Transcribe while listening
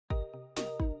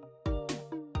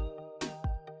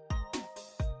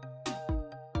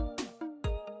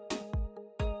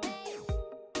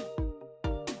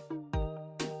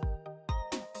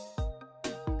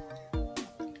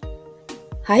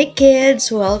Hi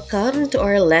kids, welcome to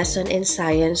our lesson in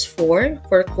Science 4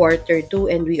 for quarter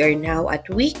 2, and we are now at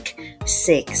week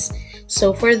 6.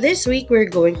 So for this week,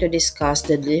 we're going to discuss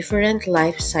the different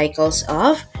life cycles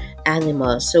of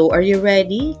animals. So are you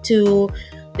ready to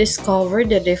discover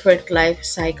the different life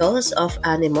cycles of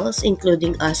animals,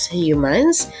 including us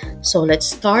humans? So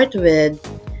let's start with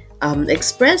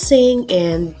expressing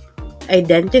and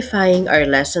identifying our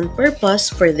lesson purpose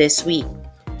for this week.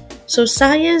 So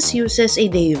science uses a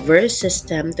diverse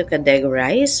system to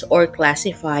categorize or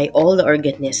classify all the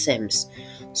organisms,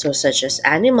 so such as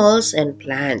animals and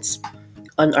plants,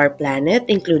 on our planet,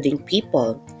 including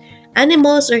people.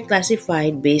 Animals are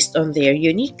classified based on their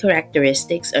unique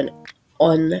characteristics and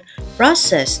on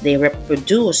process they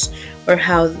reproduce or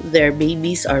how their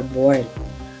babies are born.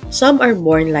 Some are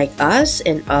born like us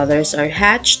and others are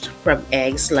hatched from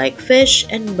eggs like fish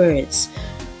and birds.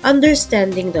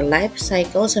 Understanding the life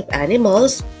cycles of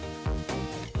animals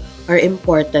are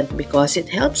important because it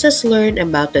helps us learn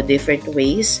about the different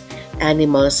ways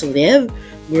animals live,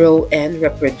 grow, and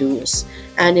reproduce.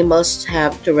 Animals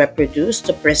have to reproduce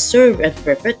to preserve and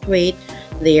perpetuate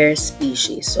their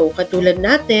species. So, katulad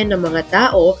natin ng mga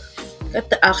tao,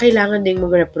 kailangan ding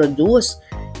mag-reproduce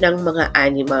ng mga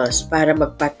animals para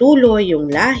magpatuloy yung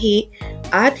lahi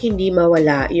at hindi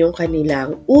mawala yung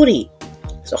kanilang uri.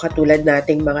 So, katulad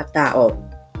nating mga tao,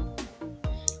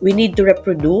 we need to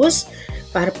reproduce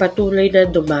para patuloy na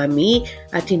dumami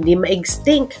at hindi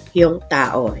ma-extinct yung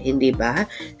tao, hindi ba?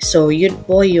 So, yun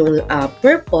po yung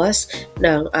purpose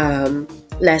ng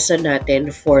lesson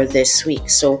natin for this week.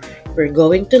 So, we're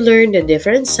going to learn the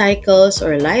different cycles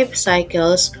or life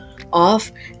cycles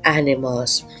of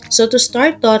animals. So, to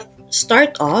start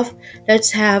off,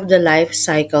 let's have the life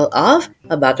cycle of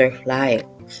a butterfly.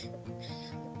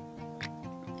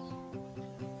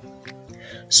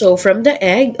 So from the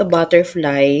egg, a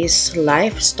butterfly's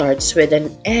life starts with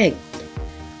an egg.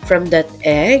 From that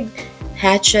egg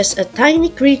hatches a tiny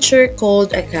creature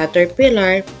called a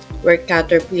caterpillar, where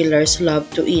caterpillars love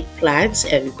to eat plants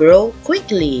and grow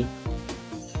quickly.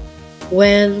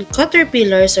 When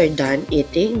caterpillars are done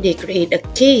eating, they create a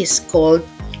case called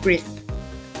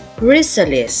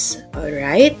chrysalis,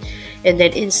 alright? And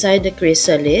then inside the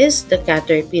chrysalis, the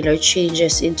caterpillar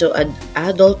changes into an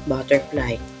adult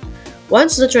butterfly.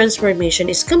 Once the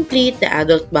transformation is complete, the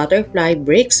adult butterfly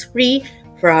breaks free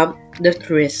from the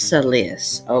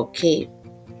chrysalis. Okay.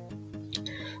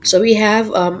 So we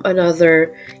have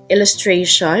another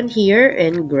illustration here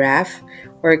in graph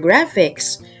or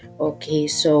graphics.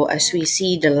 Okay, so as we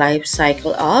see the life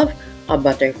cycle of a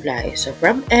butterfly. So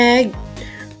from egg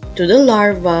to the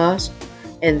larva,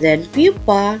 and then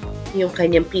pupa, yung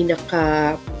kanyang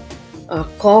pinaka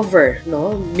cover,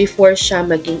 no? Before siya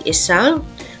maging isang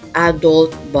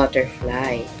adult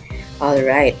butterfly.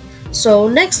 Alright,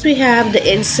 so next we have the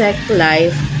insect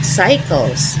life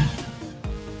cycles.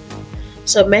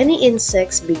 So many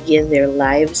insects begin their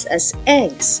lives as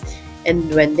eggs, and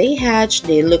when they hatch,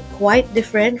 they look quite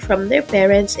different from their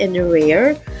parents and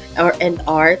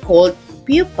are called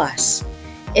pupas.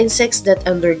 Insects that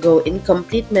undergo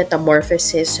incomplete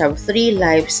metamorphosis have 3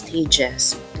 life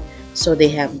stages. So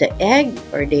they have the egg,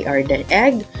 or they are the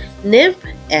egg, nymph,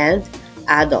 and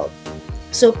adult.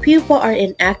 So pupa are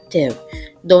inactive,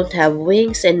 don't have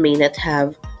wings, and may not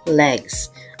have legs.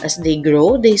 As they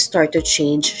grow, they start to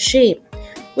change shape,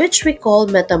 which we call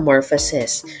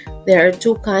metamorphosis. There are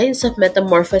 2 kinds of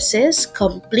metamorphosis,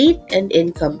 complete and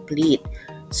incomplete.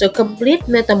 So complete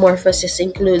metamorphosis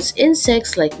includes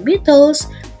insects like beetles,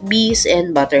 bees,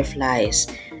 and butterflies.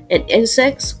 And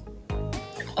insects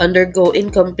undergo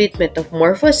incomplete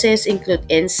metamorphosis include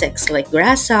insects like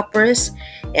grasshoppers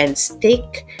and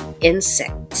stick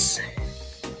insects.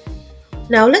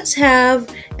 Now let's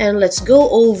go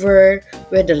over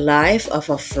with the life of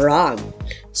a frog.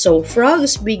 So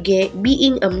frogs,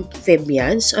 being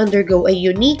amphibians, undergo a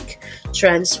unique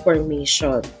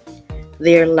transformation.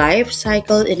 Their life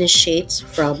cycle initiates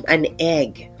from an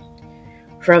egg.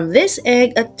 From this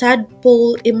egg, a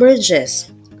tadpole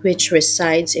emerges, which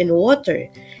resides in water.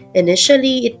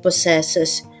 Initially, it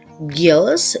possesses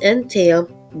gills and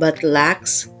tail but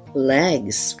lacks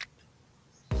legs.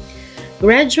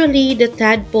 Gradually, the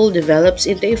tadpole develops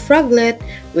into a froglet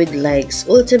with legs,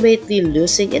 ultimately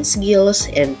losing its gills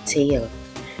and tail.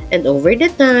 And over the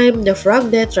time, the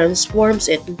froglet transforms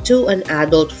into an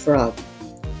adult frog.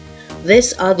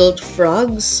 These adult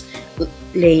frogs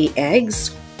lay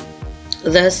eggs,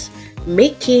 thus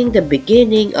making the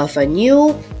beginning of a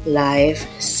new life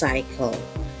cycle.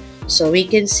 So we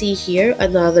can see here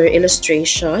another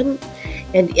illustration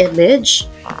and image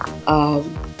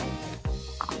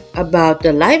about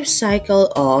the life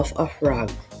cycle of a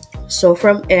frog. So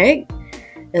from egg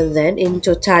and then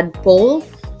into tadpole,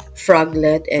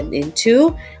 froglet, and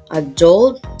into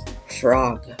adult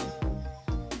frog.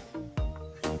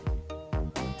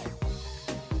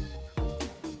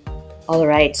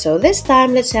 Alright, so this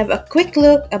time let's have a quick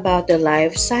look about the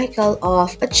life cycle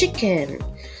of a chicken.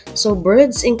 So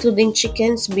birds, including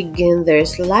chickens, begin their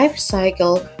life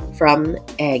cycle from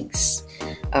eggs.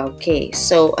 Okay,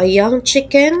 so a young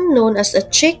chicken, known as a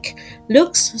chick,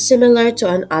 looks similar to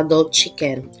an adult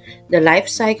chicken. The life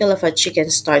cycle of a chicken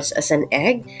starts as an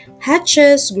egg,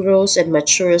 hatches, grows, and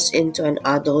matures into an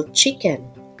adult chicken.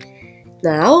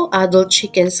 Now, adult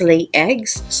chickens lay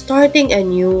eggs, starting a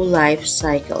new life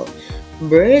cycle.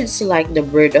 Birds like the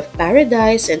bird of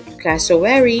paradise and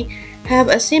cassowary have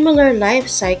a similar life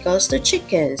cycles to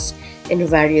chickens. In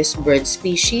various bird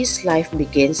species, life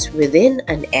begins within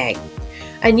an egg.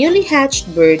 A newly hatched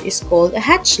bird is called a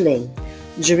hatchling.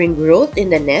 During growth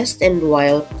in the nest and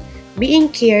while being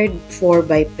cared for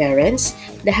by parents,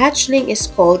 the hatchling is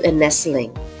called a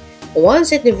nestling.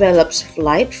 Once it develops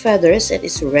flight feathers and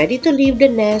is ready to leave the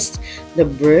nest, the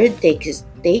bird takes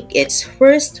its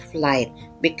first flight,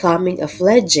 becoming a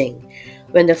fledgling.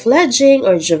 When the fledgling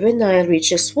or juvenile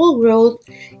reaches full growth,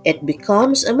 it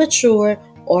becomes a mature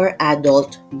or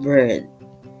adult bird.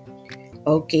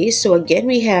 Okay, so again,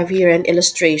 we have here an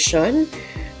illustration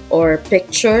or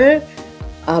picture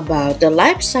about the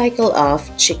life cycle of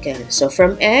chicken. So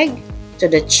from egg to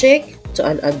the chick to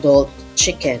an adult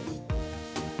chicken.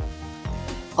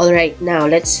 Alright, now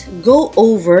let's go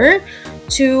over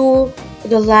to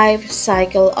the life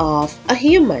cycle of a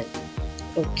human.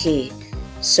 Okay,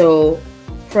 so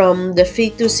from the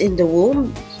fetus in the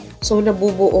womb, so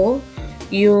nabubuo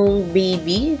yung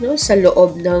baby, no, sa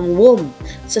loob ng womb,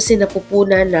 sa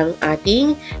sinapupunan ng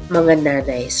ating mga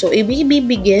nanay. So a baby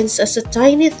begins as a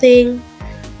tiny thing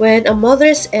when a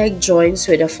mother's egg joins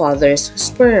with a father's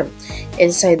sperm.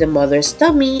 Inside the mother's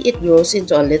tummy, it grows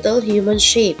into a little human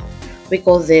shape. We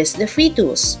call this the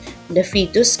fetus. The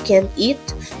fetus can't eat,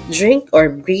 drink, or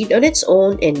breathe on its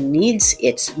own and needs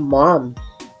its mom.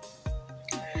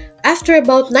 After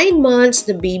about 9 months,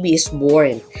 the baby is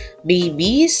born.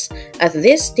 Babies at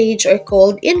this stage are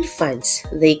called infants.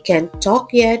 They can't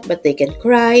talk yet, but they can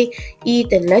cry,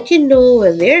 eat, and let you know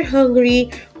when they're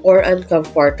hungry or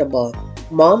uncomfortable.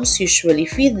 Moms usually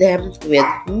feed them with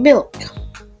milk.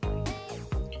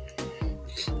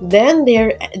 Then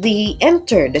they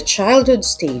enter the childhood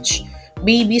stage.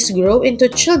 Babies grow into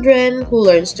children who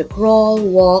learns to crawl,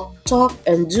 walk, talk,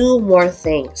 and do more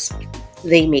things.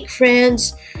 They make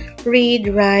friends, read,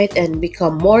 write, and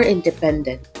become more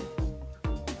independent.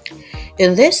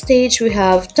 In this stage, we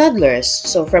have toddlers,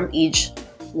 so from age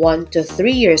 1 to 3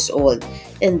 years old,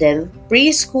 and then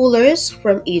preschoolers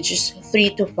from ages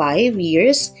 3 to 5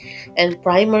 years, and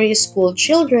primary school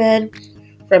children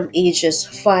from ages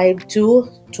 5 to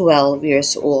 12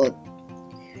 years old.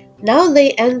 Now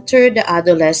they enter the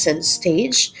adolescent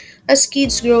stage as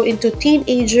kids grow into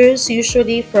teenagers,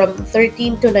 usually from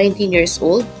 13 to 19 years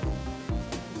old.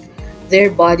 Their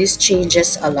bodies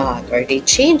changes a lot, or they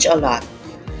change a lot.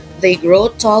 They grow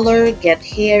taller, get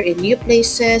hair in new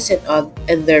places,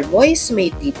 and their voice may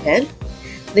deepen.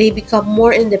 They become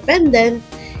more independent,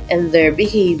 and their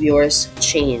behaviors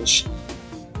change.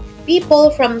 People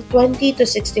from 20 to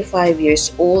 65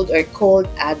 years old are called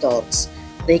adults.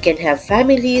 They can have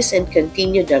families and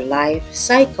continue their life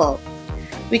cycle.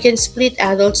 We can split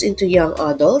adults into young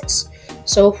adults,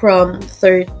 so from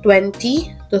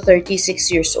 20 to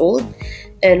 36 years old,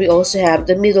 and we also have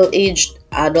the middle-aged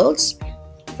adults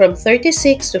from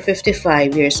 36 to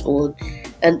 55 years old,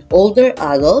 and older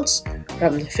adults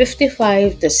from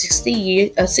 55 to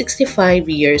 65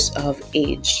 years of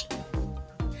age.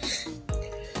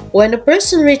 When a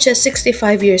person reaches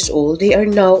 65 years old, they are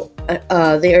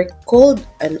called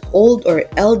an old or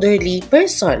elderly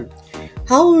person.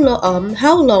 How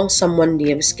long someone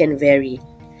lives can vary,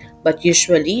 but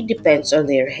usually depends on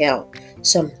their health.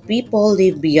 Some people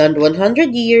live beyond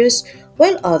 100 years,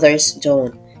 while others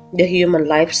don't. The human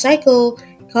life cycle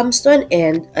comes to an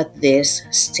end at this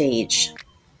stage.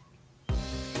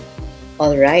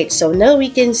 Alright, so now we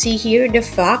can see here the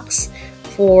facts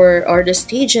or the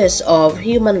stages of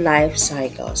human life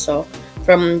cycle. So,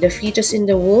 from the fetus in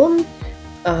the womb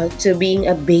to being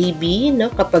a baby,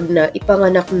 no, kapag na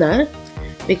ipanganak na,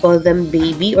 we call them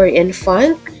baby or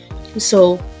infant.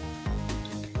 So,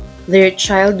 their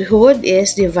childhood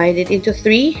is divided into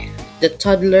 3: the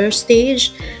toddler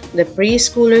stage, the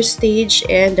preschooler stage,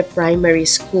 and the primary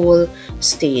school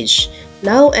stage.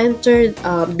 Now entered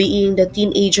being the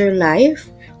teenager life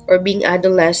or being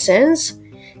adolescence,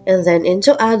 and then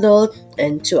into adult,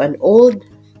 and to an old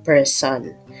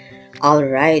person. All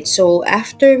right, so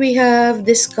after we have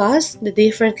discussed the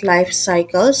different life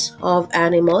cycles of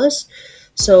animals,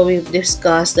 so we've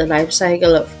discussed the life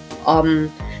cycle of,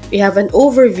 we have an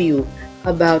overview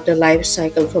about the life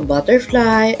cycle of a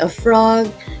butterfly, a frog,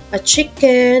 a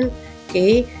chicken,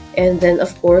 okay, and then of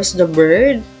course the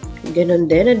bird. Ganon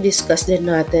din, na-discuss din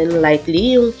natin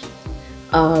lightly yung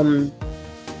um,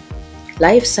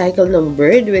 life cycle ng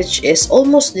bird, which is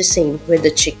almost the same with the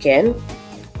chicken.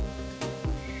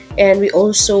 And we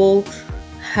also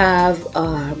have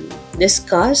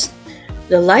discussed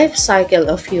the life cycle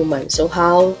of humans. So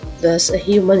how does a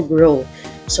human grow?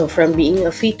 So from being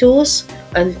a fetus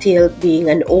until being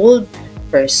an old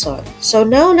person. So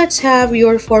now let's have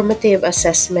your formative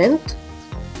assessment.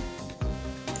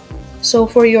 So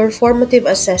for your formative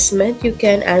assessment, you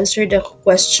can answer the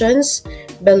questions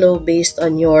below based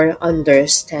on your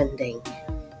understanding.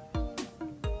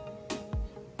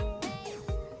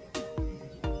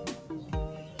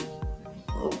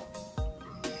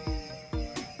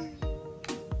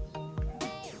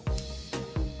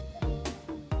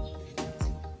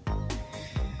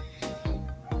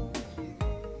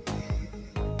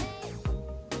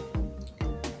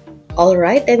 All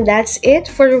right, and that's it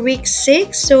for week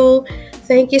 6. So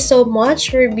thank you so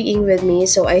much for being with me.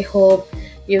 So I hope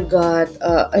you got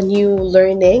a new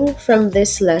learning from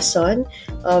this lesson.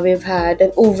 We've had an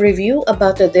overview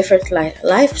about the different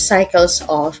life cycles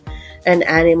of an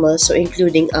animal, so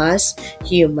including us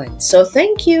humans. So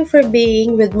thank you for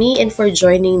being with me and for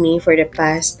joining me for the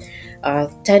past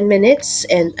 10 minutes,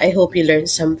 and I hope you learned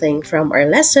something from our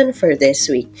lesson for this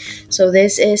week. So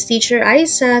this is Teacher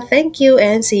Isa. Thank you,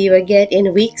 and see you again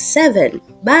in week 7.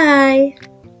 Bye!